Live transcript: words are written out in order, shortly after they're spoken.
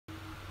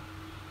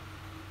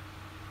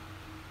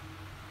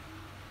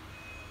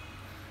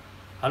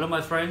Hello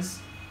my friends,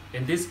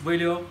 in this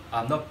video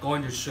I'm not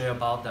going to share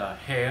about the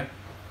hair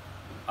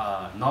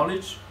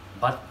knowledge,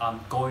 but I'm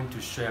going to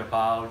share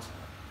about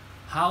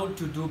how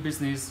to do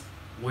business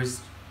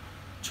with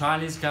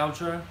Chinese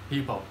culture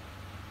people,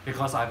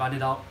 because I find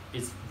it out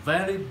it's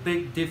very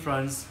big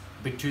difference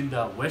between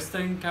the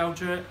Western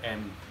culture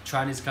and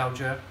Chinese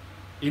culture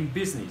in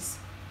business.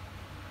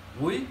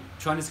 We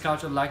Chinese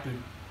culture like to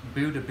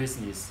build a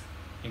business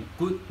in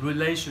good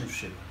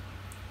relationship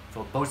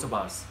for both of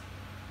us.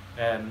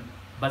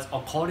 But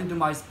according to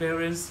my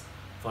experience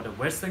for the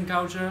Western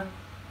culture,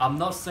 I'm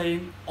not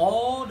saying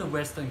all the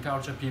Western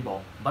culture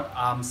people, but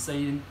I'm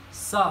saying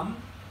some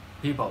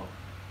people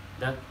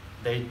that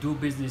they do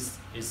business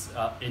is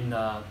in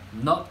a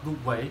not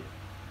good way.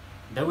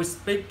 They will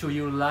speak to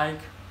you like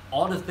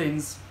all the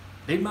things,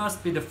 they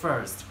must be the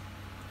first.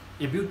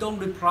 If you don't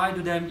reply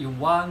to them in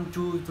 1,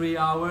 2, 3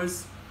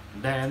 hours,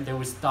 then they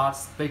will start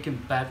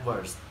speaking bad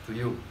words to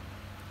you.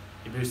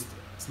 If you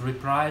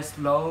reply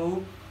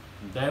slow,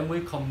 then we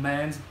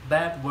comment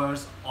bad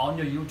words on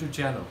your YouTube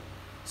channel.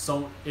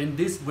 So in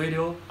this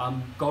video,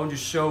 I'm going to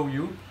show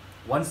you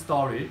one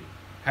story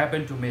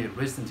happened to me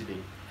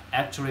recently.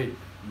 Actually,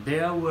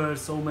 there were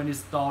so many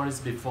stories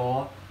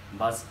before,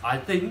 but I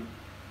think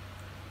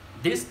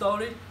this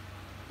story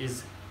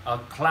is a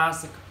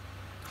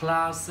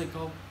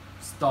classical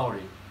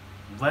story.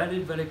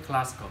 Very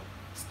classical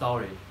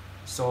story.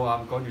 So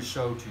I'm going to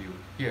show to you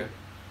here.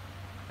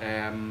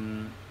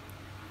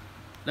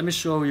 Let me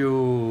show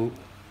you.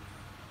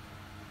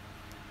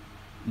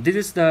 This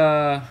is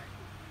the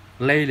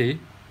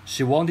lady.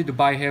 She wanted to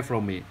buy hair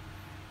from me.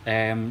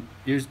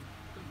 You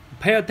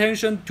pay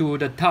attention to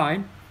the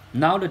time.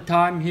 Now the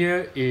time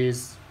here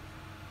is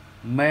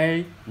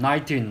May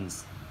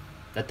 19th.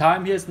 The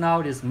time here is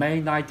now is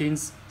May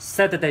 19th,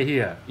 Saturday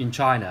here in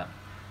China.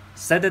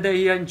 Saturday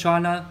here in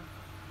China,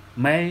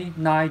 May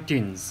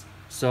 19th.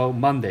 So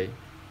Monday.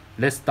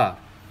 Let's start.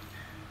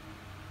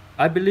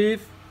 I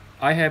believe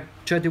I have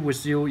chatted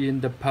with you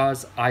in the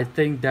past. I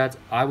think that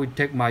I will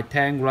take my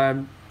 10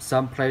 grand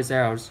someplace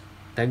else.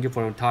 Thank you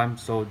for your time.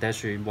 So that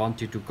she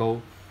wanted to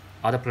go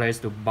other place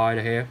to buy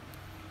the hair.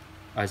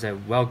 I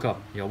said, welcome,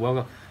 you're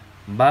welcome.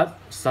 But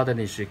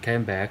suddenly she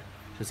came back.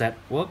 She said,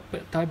 what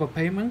type of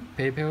payment?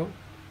 PayPal,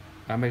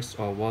 Amex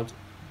or what?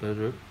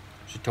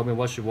 She told me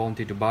what she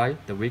wanted to buy,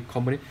 the wig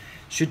company.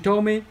 She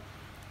told me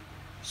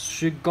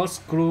she got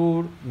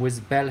screwed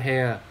with bad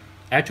hair.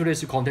 Actually,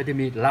 she contacted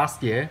me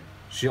last year.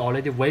 She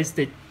already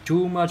wasted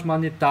too much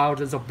money,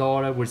 thousands of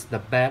dollars with the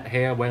bad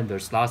hair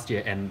vendors last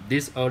year and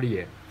this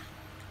earlier.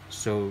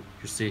 So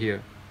you see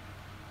here.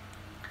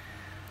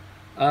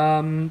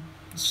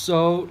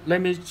 So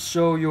let me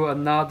show you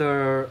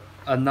another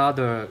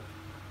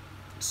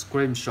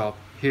screenshot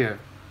here.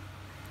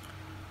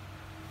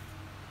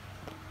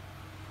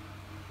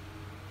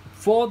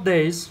 4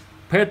 days.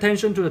 Pay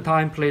attention to the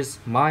time, please,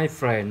 my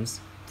friends.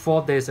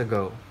 4 days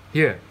ago,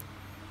 here.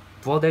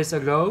 4 days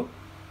ago,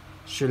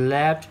 she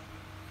left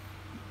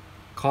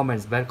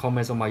bad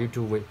comments on my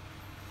YouTube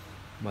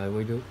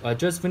video. I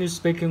just finished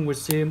speaking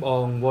with him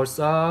on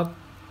WhatsApp.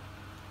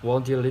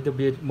 Wanted a little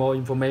bit more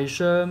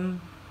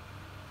information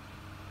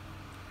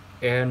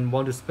and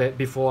want to spend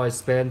before I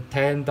spend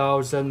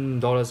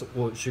 $10,000.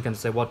 Or she can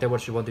say whatever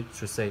she wanted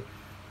to say.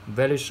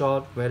 Very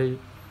short, very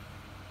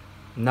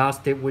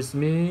nasty with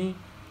me,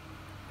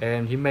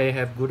 and he may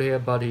have good hair,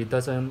 but he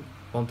doesn't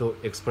want to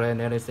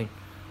explain anything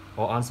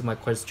or answer my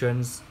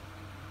questions.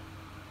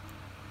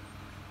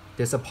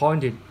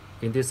 Disappointed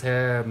in this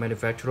hair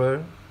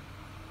manufacturer,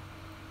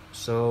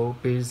 so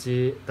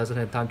busy, doesn't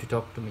have time to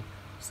talk to me,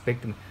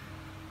 speak to me.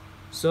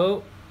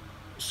 So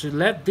she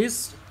left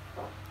this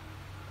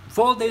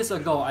 4 days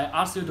ago. I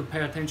asked you to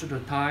pay attention to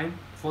the time.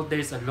 4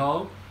 days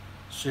ago,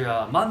 she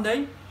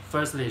Monday.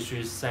 Firstly,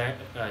 she said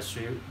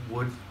she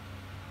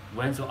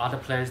went to other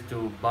place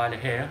to buy the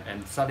hair,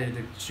 and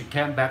suddenly she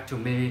came back to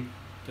me,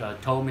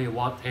 told me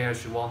what hair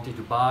she wanted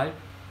to buy,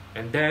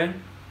 and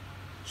then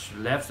she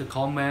left the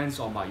comments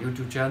on my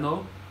YouTube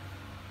channel.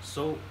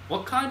 So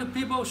what kind of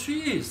people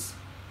she is?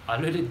 I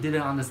really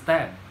didn't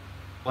understand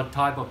what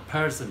type of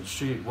person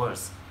she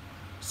was.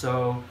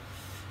 So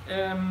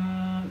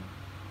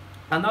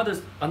another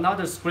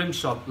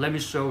screenshot, let me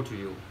show to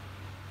you.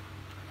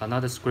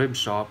 Another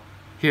screenshot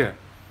here.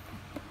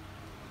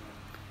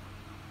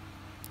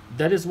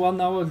 That is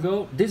 1 hour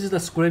ago. This is the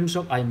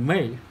screenshot I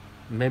made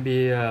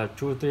maybe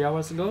 2 or 3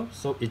 hours ago.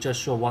 So it just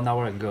showed 1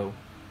 hour ago.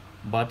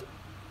 But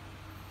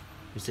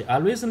you see, I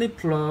recently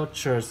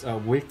purchased a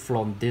wig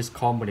from this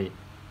company.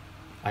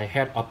 I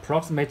had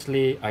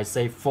approximately, I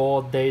say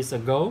 4 days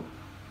ago.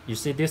 You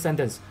see this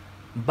sentence.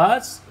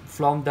 But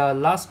from the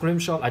last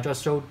screenshot I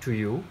just showed to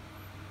you,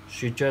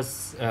 she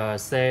just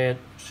said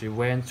she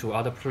went to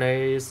other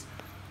place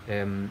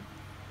and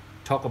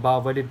talk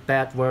about very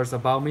bad words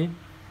about me.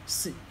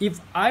 See, if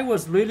I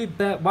was really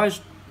bad,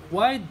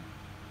 why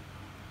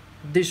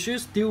did she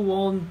still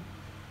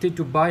wanted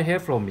to buy hair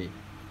from me?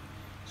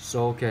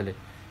 So okay,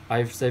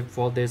 I've said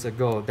 4 days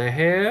ago the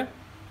hair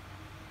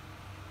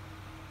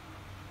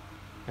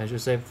I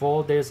should say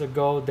 4 days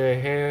ago, the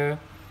hair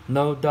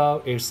No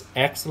doubt it's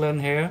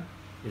excellent hair.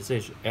 It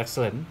is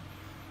excellent.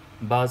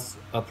 But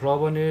a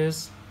problem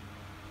is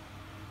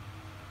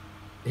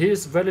he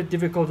is very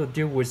difficult to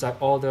deal with. I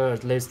order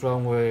later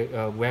on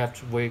with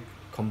wet wig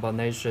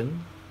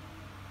combination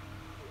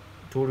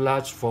too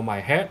large for my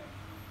head.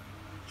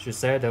 She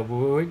said the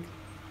wig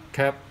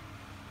cap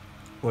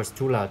was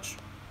too large.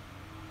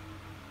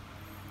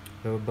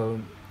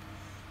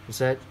 He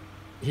said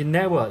he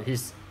never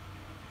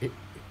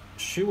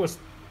she was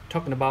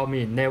talking about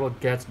me never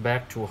gets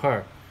back to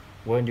her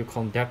when you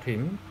contact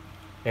him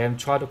and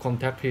try to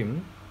contact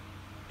him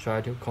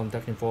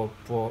for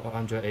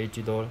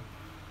 $480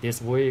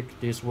 this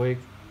week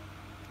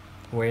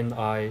when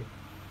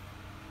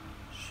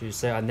she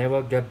said I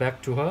never get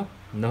back to her.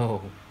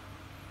 No,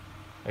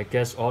 I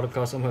guess all the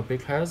customer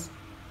big heads.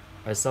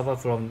 I suffer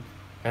from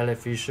LA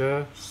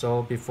Fisher,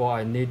 so before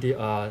I needed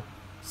a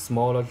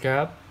smaller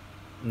cap,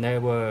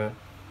 never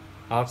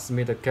asked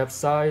me the cap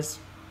size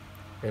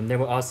and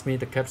never asked me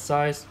the cap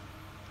size.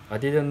 I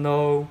didn't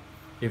know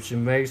if she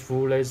makes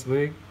full lace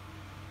wig.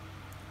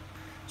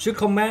 She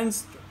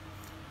commented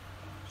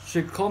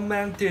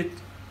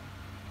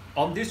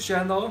on this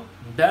channel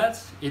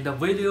that in the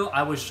video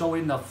I was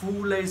showing the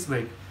full lace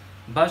wig,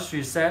 but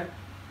she said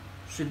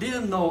she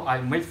didn't know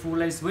I made full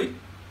lace wig.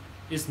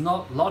 It's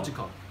not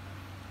logical,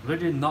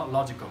 really not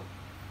logical,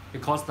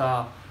 because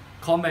the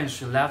comment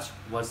she left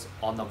was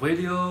on the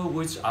video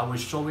which I was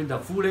showing the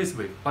full lace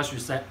wig, but she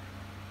said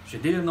she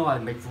didn't know I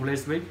make full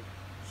lace wig.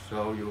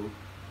 So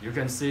you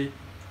can see.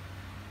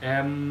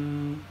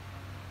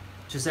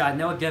 She said I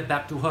never get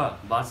back to her,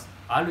 but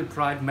I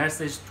replied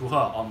message to her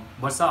on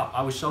WhatsApp.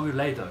 I will show you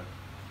later.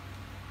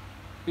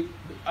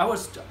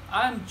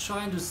 I'm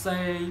trying to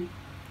say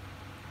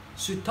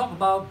she talked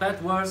about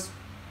bad words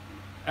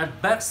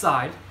at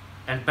backside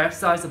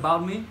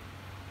about me,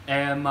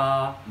 and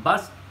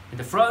but in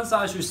the front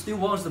side she still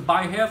wants to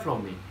buy hair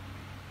from me.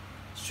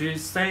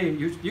 She's saying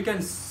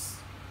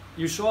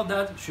you sure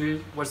that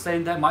she was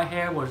saying that my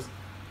hair was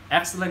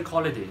excellent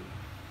quality.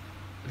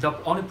 The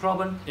only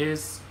problem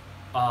is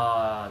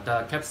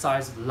the cap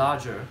size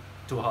larger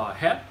to her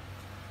head,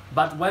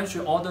 but when she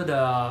ordered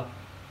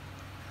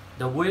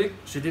the wig,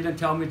 she didn't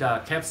tell me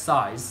the cap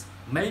size.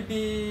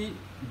 Maybe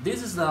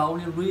this is the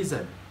only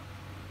reason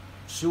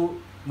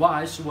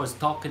why she was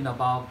talking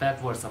about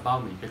bad words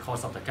about me,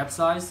 because of the cap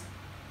size.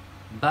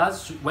 But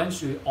when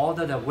she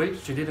ordered the wig,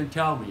 she didn't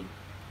tell me.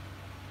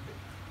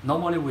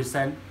 Normally we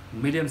send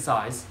medium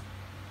size.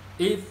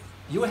 If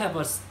you have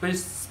a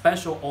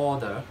special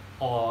order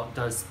or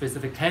the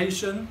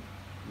specification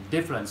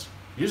difference,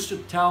 you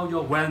should tell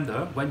your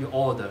vendor when you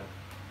order,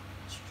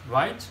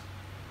 right?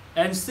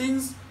 And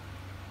since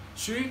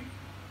she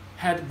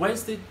had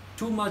wasted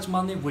too much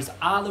money with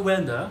other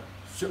vendor,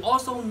 she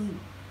also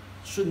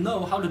should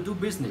know how to do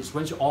business.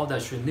 When she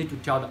orders, she need to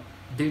tell the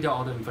detailed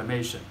order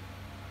information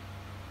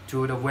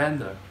to the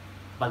vendor.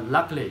 But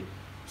luckily,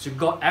 she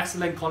got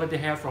excellent quality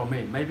hair from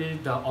me. Maybe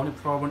the only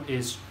problem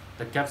is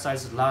the cap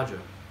size is larger.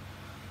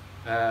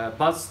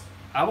 But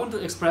I want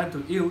to explain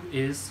to you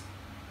is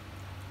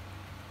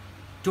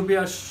to be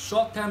a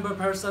short-tempered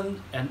person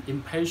and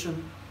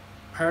impatient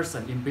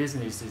person in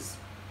businesses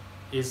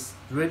is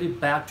really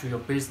bad to your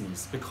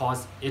business,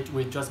 because it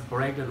will just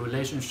break the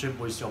relationship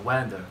with your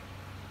vendor.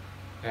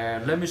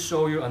 And let me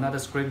show you another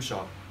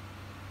screenshot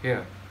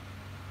here.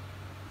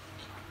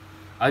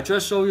 I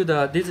just show you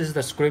this is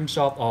the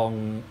screenshot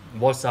on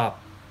WhatsApp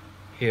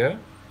here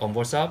on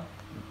WhatsApp.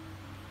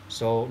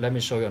 So let me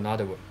show you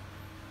another one.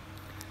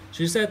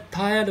 She said,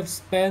 tired of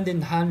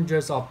spending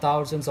hundreds of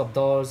thousands of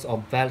dollars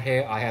on bad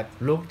hair. I have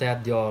looked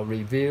at your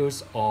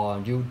reviews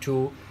on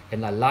YouTube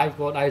and I like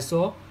what I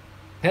saw.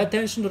 Pay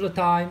attention to the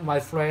time, my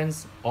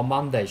friends. On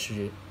Monday,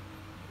 she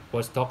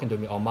was talking to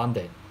me on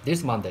Monday,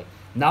 this Monday.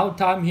 Now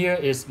time here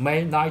is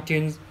May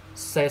 19th,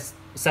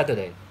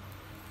 Saturday.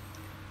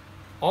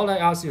 All I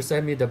ask you,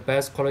 send me the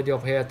best quality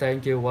of hair.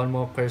 Thank you. One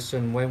more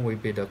question, when will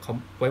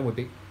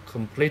be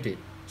completed?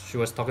 She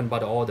was talking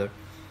about the order.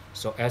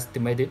 So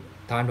estimated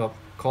time of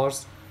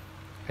course,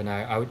 and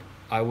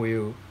I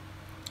will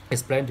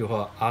explain to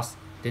her. Ask,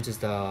 this is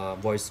the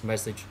voice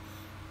message,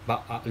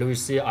 but let me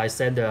see. I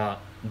send the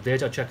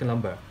data checking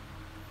number.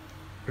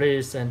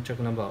 Please send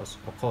checking numbers,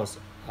 of course.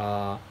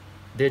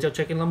 Data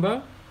checking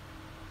number,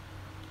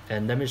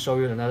 and let me show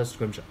you another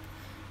screenshot.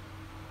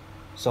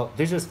 So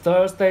this is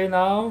Thursday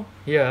now.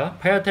 Here,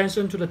 pay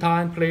attention to the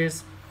time,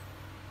 please.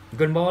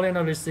 Good morning.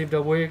 I received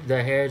the wig.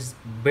 The hair is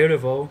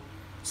beautiful,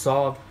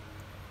 soft.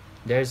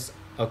 There's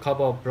a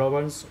couple of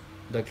problems.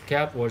 The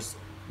cap was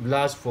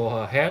large for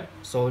her head,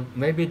 so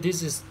maybe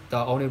this is the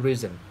only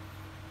reason.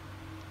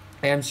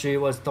 And she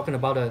was talking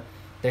about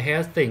the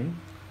hair thing,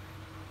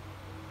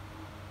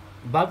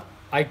 but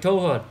I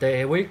told her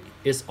the wig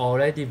is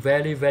already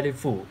very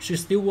full. She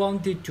still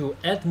wanted to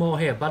add more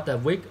hair, but the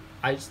wig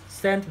I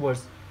sent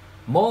was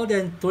more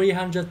than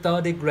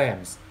 330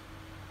 grams.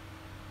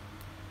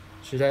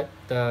 She said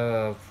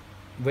the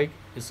wig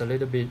is a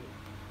little bit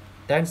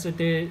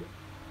density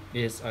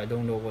is, I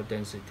don't know what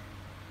density.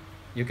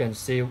 You can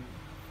see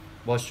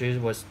what she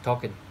was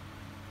talking.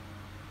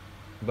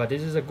 but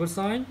this is a good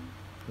sign,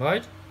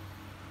 right?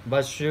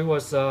 But she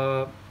was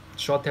a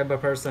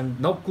short-tempered person,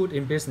 not good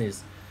in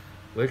business.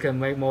 We can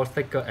make more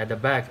thicker at the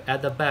back.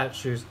 At the back,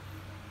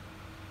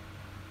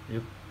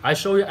 I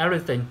show you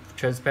everything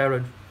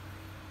transparent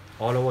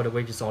all over the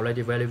week. Is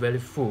already very, very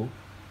full.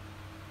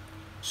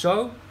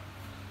 So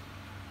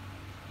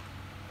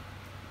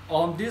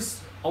on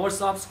this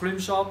WhatsApp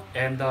screenshot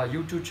and the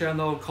YouTube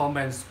channel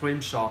comment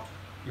screenshot,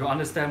 you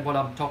understand what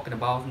I'm talking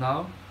about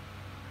now?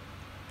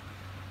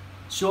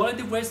 She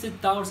already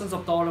wasted thousands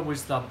of dollars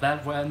with the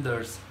bad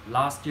vendors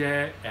last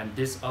year and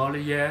this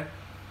early year.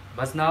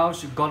 But now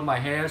she got my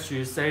hair,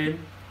 she's saying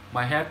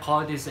my hair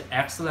quality is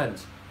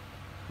excellent.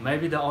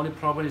 Maybe the only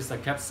problem is the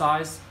cap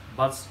size,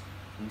 but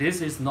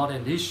this is not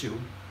an issue.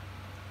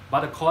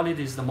 But the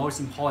quality is the most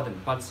important.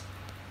 But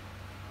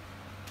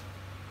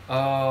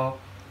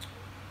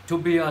to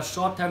be a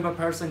short-tempered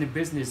person in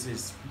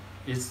business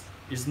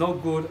is no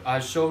good. I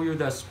show you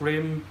the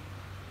screen,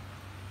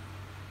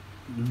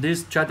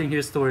 this chatting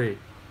history.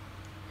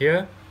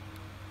 Here,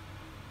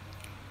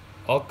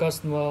 our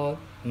customer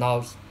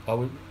now,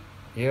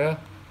 here,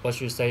 what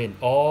she's saying,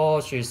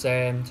 oh, she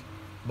sent,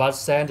 but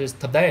sent is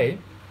today.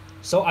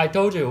 So I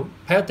told you,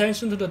 pay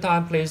attention to the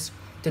time, please.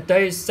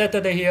 Today is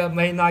Saturday here,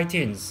 May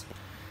 19th.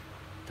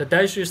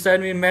 Today she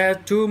sent me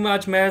too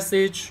much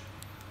message.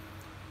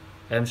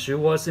 And she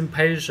was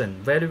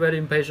impatient, very, very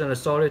impatient.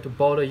 Sorry to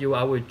bother you.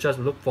 I will just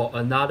look for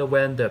another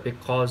vendor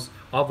because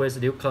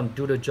obviously you can't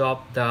do the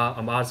job that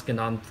I'm asking.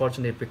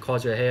 Unfortunately,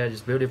 because your hair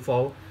is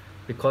beautiful,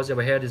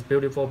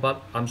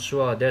 but I'm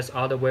sure there's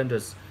other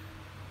vendors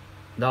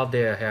out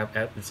there have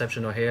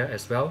exceptional hair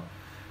as well.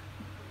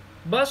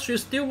 But she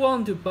still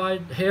want to buy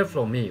hair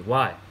from me.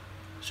 Why?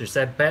 She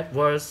said bad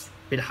words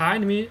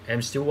behind me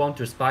and still want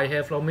to buy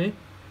hair from me.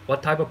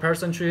 What type of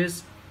person she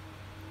is?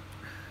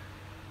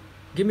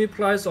 Give me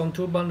price on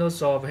 2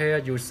 bundles of hair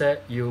you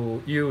said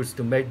you used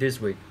to make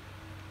this week.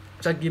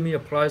 Just give me a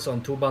price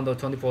on 2 bundles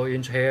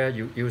 24-inch hair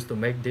you used to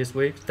make this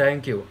week.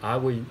 Thank you. I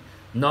will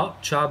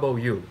not trouble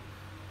you.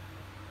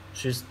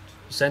 She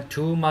sent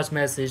too much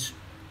message.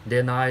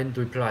 Then I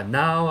replied,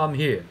 now I'm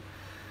here.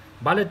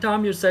 By the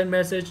time you send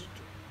message,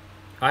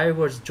 I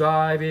was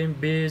driving,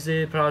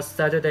 busy, plus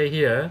Saturday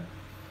here.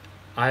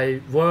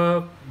 I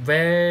work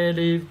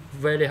very,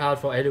 very hard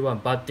for everyone,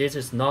 but this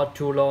is not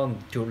too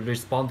long to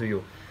respond to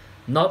you.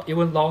 Not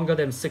even longer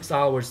than 6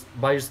 hours,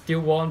 but you still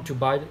want to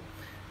buy.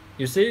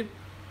 You see,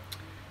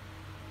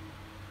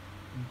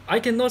 I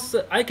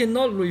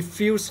cannot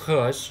refuse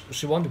her.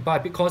 She want to buy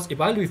because if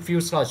I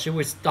refuse her, she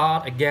will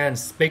start again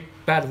speak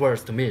bad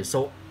words to me.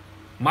 So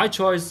my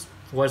choice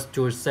was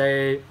to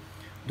say,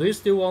 do you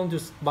still want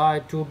to buy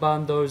 2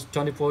 bundles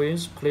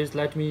 24-inch? Please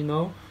let me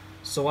know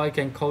so I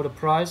can call the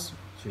price.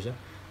 She said,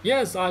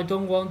 yes, I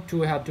don't want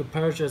to have to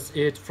purchase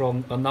it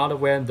from another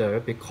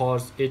vendor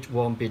because it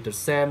won't be the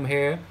same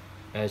hair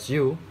as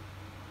you.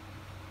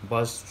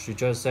 But she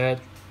just said,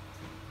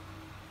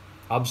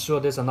 I'm sure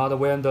there's another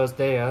vendors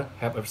there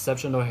have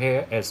exceptional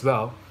hair as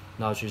well.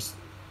 Now she's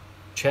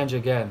changed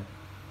again.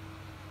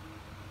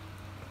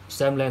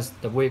 Same length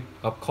the wig,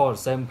 of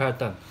course, same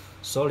pattern.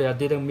 Sorry, I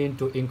didn't mean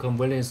to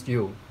inconvenience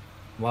you.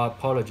 My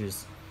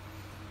apologies.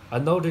 I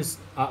noticed,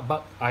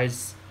 but I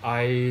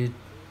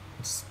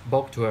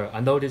spoke to her. I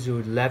noticed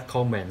you left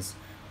comments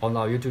on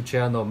our YouTube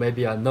channel.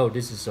 Maybe I know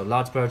this is a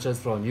large purchase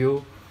from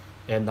you.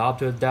 And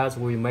after that,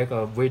 we make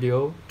a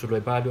video to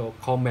reply to your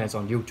comments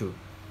on YouTube.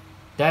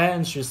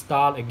 Then she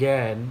start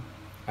again.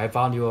 I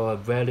found you are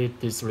very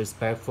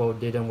disrespectful.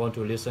 Didn't want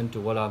to listen to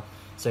what I'm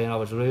saying. I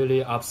was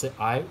really upset.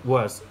 I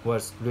was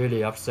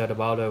really upset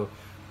about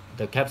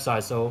the cap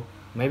size. So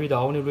maybe the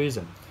only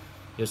reason.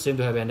 You seem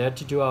to have an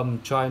attitude.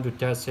 I'm trying to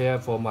test hair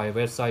for my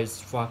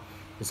website.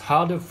 It's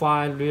hard to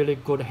find really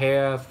good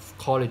hair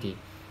quality.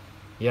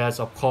 Yes,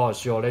 of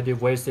course. You already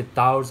wasted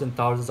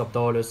thousands of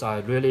dollars. I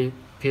really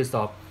pissed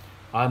off.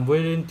 I'm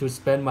willing to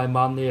spend my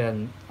money,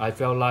 and I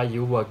felt like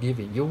you were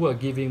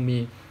giving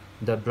me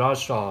the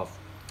brush off.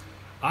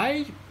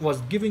 I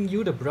was giving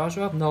you the brush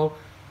off? No,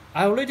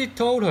 I already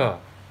told her.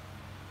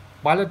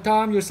 By the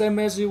time you sent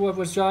message, I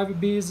was driving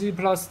busy,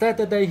 plus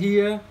Saturday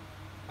here.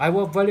 I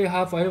work very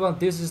hard for everyone.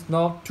 This is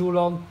not too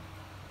long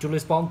to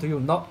respond to you.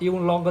 Not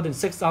even longer than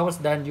 6 hours,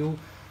 then you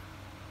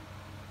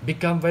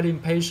become very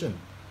impatient.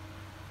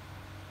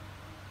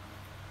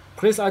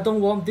 Chris, I don't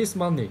want this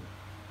money.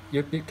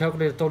 You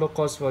calculate total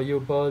cost for your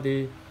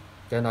body,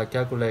 then I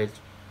calculate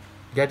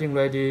getting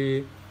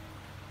ready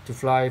to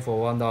fly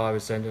for $1 I will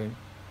send you.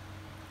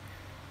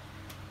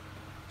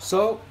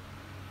 So,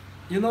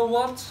 you know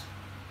what?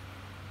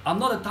 I'm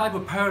not the type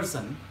of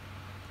person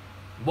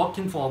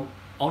working for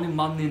only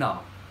money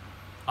now.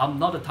 I'm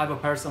not the type of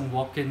person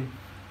working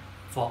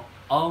for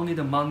only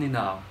the money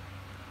now.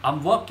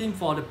 I'm working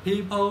for the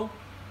people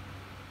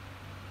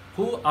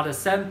who are the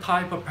same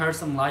type of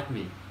person like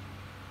me.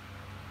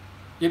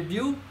 If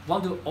you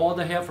want to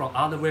order hair from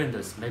other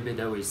vendors, maybe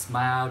they will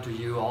smile to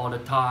you all the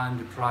time,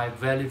 to try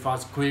very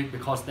fast, quick,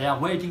 because they are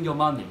waiting your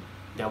money.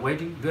 They are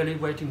really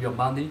waiting your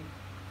money.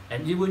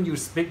 And even you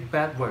speak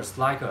bad words,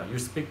 like you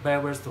speak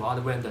bad words to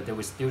other vendor, they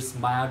will still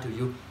smile to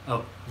you.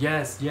 Oh,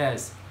 yes,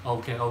 yes,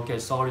 okay, okay,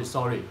 sorry,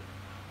 sorry.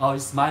 Oh,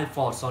 it's my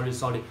fault, sorry,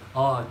 sorry.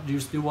 Oh, do you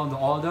still want to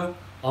order?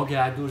 Okay,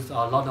 I do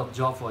a lot of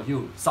job for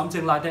you.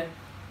 Something like that.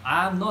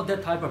 I'm not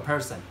that type of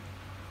person.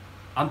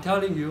 I'm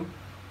telling you,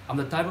 I'm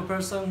the type of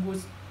person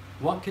who's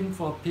working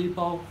for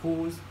people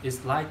who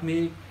is like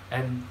me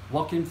and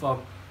working for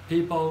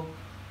people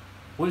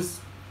who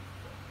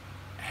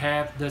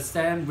have the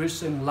same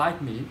vision like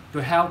me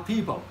to help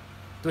people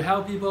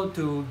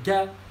to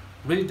get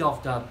rid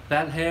of the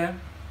bad hair,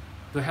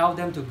 to help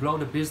them to grow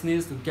the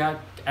business, to get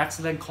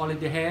excellent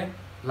quality hair.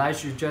 Like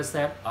she just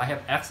said, I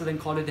have excellent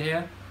quality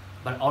hair,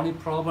 but only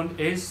problem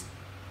is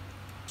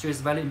she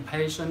is very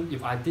impatient.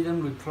 If I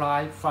didn't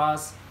reply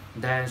fast,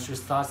 then she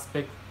starts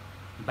speak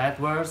bad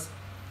words.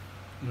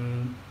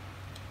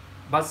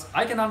 But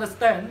I can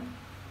understand.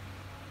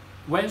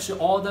 When she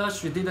ordered,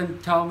 she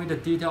didn't tell me the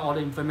detail or the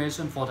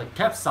information for the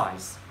cap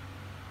size.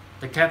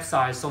 The cap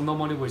size, so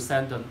normally we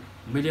send the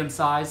medium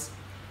size.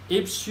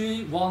 If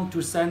she want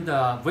to send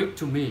the wig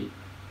to me,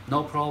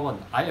 no problem,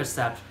 I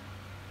accept,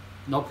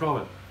 no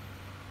problem.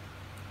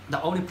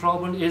 The only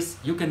problem is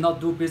you cannot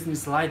do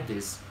business like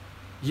this.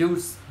 You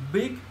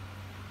speak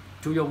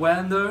to your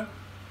vendor,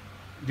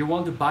 you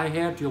want to buy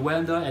hair to your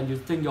vendor and you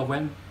think your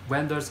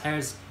vendor's hair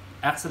is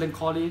excellent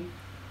quality.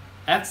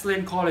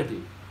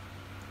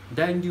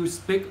 Then you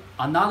speak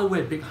another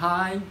way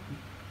behind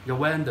your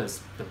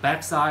vendors, the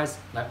back size,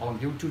 like on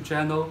YouTube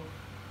channel,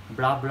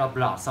 blah blah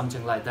blah,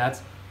 something like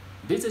that.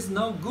 This is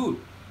no good.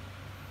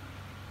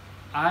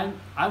 I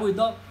will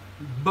not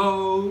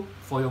bow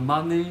for your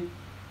money.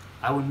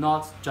 I will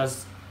not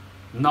just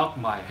knock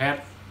my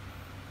head.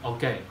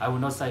 Okay, I will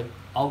not say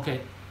okay,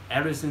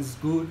 everything's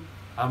good.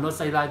 I will not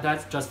say like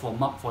that just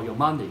for your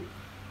money.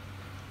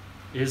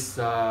 It's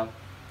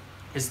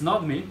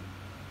not me.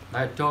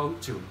 I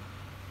told you.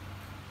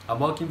 I'm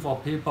working for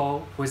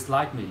people who is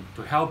like me,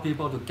 to help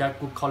people to get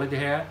good quality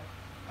hair,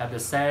 have the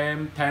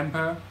same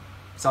temper,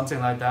 something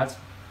like that.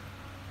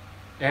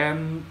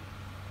 And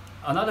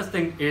another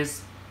thing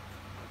is,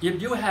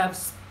 if you have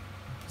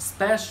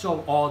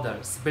special order,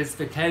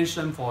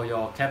 specification for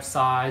your cap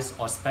size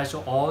or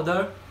special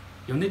order,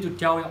 you need to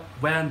tell your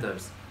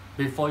vendors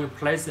before you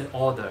place an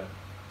order,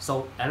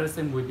 so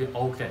everything will be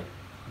okay.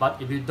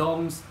 But if you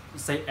don't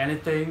say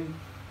anything,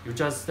 you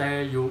just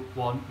say you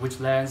want which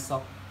length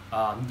of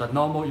the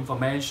normal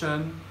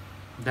information,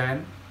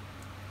 then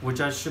we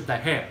just ship the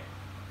hair.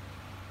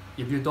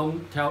 If you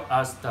don't tell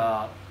us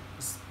the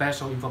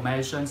special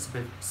information,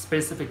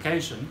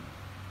 specification,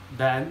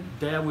 then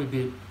there will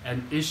be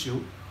an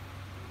issue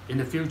in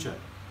the future.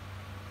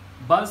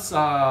 But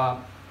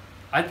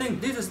I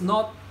think this is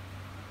not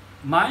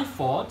my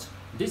fault.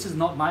 This is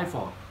not my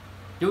fault.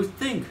 You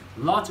think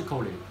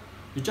logically.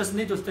 You just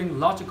need to think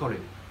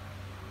logically.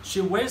 She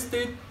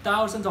wasted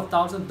thousands of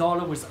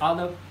dollars with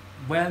other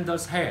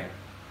vendors' hair,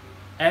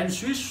 and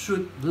she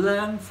should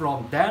learn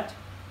from that.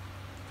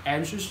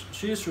 And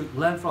she should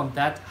learn from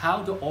that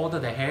how to order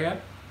the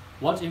hair,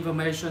 what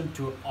information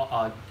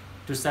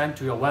to send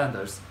to your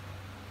vendors.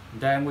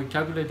 Then we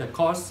calculate the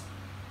cost.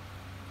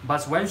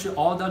 But when she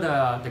ordered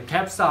the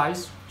cap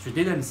size, she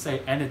didn't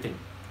say anything.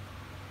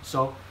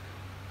 So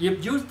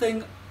if you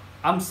think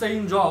I'm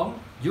saying wrong,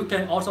 you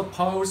can also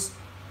post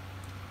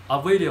a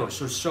video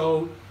to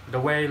show the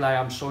way like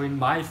I'm showing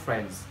my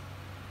friends.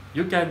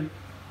 You can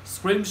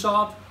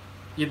screenshot.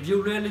 If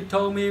you really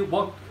told me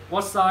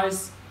what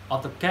size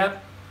of the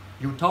cap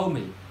you told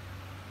me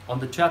on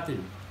the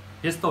chatting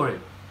history,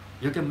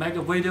 you can make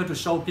a video to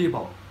show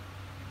people.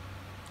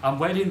 I'm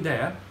waiting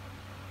there.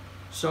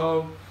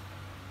 So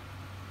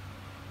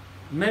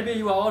maybe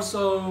you are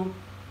also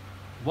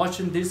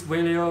watching this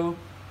video.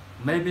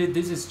 Maybe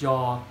this is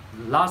your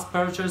last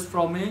purchase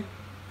from me.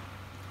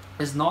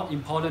 It's not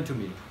important to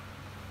me.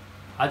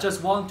 I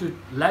just want to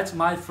let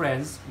my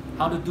friends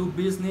how to do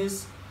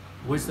business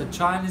with the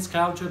Chinese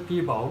culture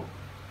people.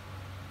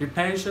 Be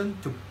patient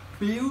to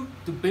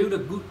build a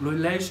good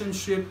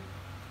relationship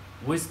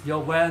with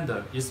your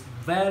vendor is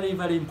very,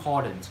 very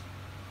important.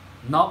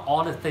 Not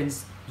all the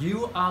things,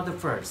 you are the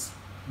first.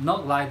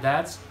 Not like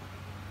that.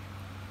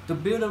 To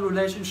build a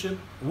relationship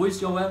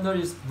with your vendor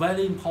is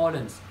very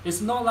important.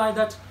 It's not like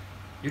that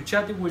you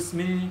chatted with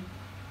me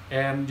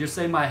and you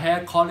say my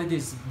hair quality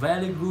is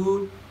very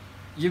good.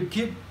 You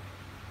keep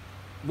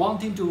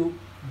wanting to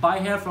buy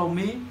hair from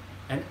me,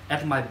 and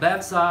at my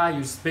backside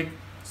you speak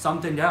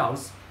something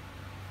else.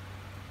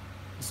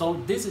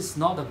 So this is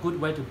not a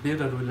good way to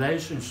build a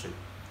relationship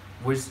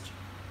with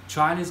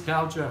Chinese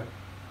culture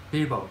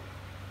people.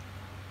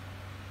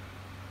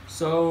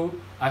 So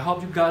I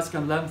hope you guys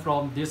can learn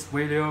from this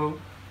video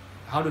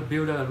how to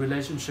build a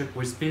relationship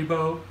with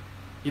people.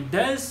 If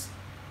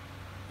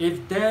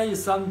there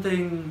is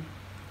something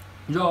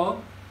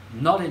wrong,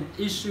 not an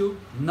issue,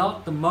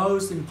 not the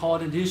most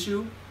important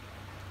issue,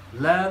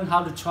 learn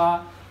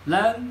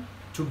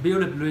to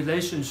build a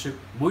relationship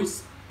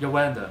with your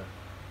vendor.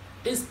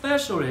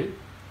 Especially,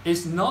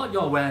 it's not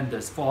your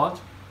vendor's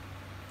fault.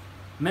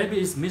 Maybe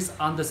it's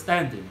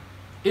misunderstanding.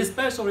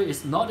 Especially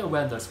it's not the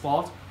vendor's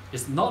fault,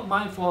 it's not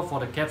my fault for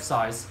the cap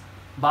size,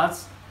 but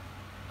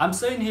I'm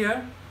saying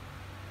here,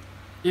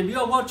 if you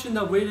are watching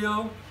the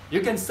video,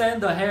 you can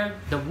send the hair,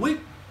 the wig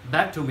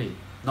back to me,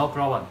 no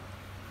problem.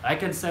 I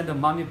can send the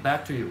money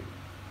back to you.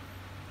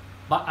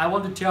 But I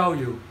want to tell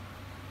you,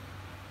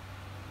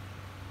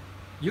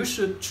 you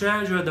should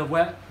treasure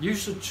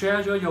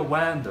your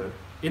vendor.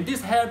 In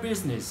this hair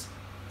business,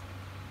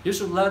 you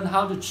should learn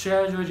how to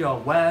treasure your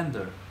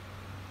vendor.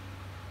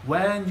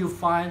 When you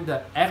find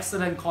the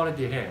excellent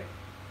quality hair,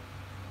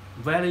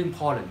 very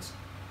important.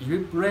 If you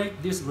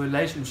break this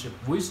relationship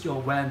with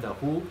your vendor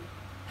who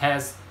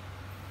has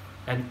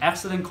an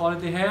excellent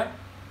quality hair,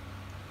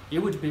 it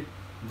would be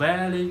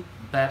very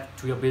bad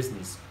to your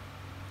business.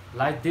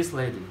 Like this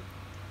lady,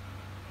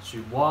 she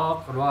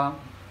walked around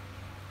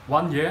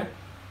 1 year.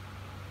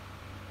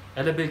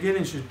 At the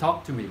beginning, she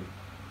talked to me.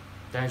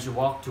 Then she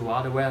walked to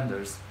other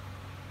vendors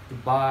to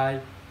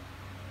buy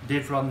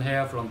different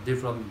hair from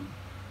different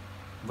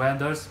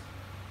vendors,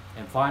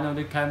 and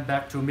finally came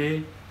back to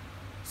me,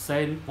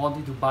 saying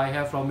wanting to buy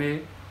hair from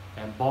me,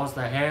 and bought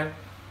the hair,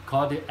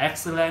 called it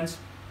excellent,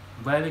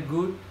 very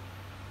good.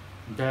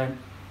 Then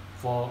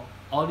for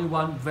only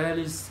one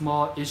very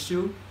small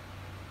issue,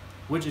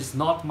 which is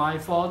not my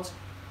fault,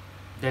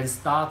 then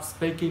start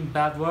speaking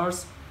bad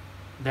words,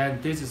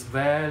 then this is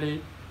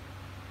very,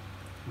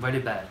 very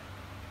bad.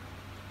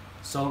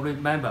 So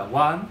remember,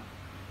 one,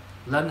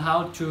 learn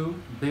how to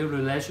build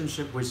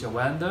relationship with your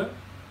vendor.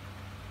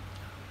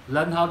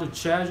 Learn how to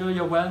treasure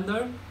your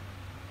vendor.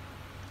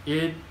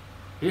 If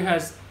he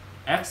has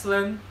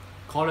excellent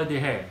quality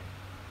hair,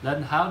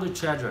 learn how to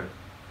treasure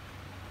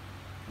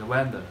the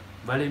vendor.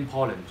 Very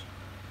important.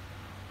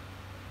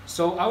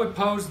 So I will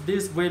post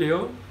this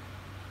video,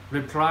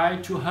 reply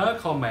to her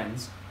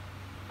comments,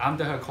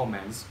 under her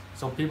comments,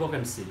 so people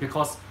can see.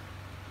 Because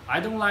I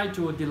don't like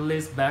to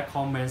delete bad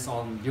comments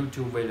on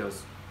YouTube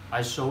videos.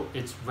 I show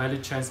it's very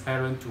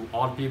transparent to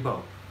all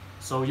people,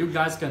 so you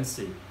guys can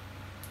see.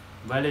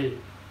 Very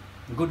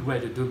good way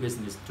to do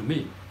business to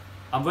me.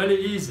 I'm very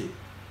easy.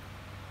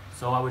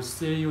 So I will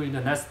see you in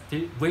the next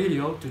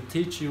video to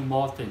teach you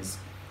more things.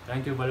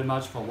 Thank you very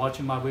much for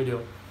watching my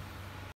video.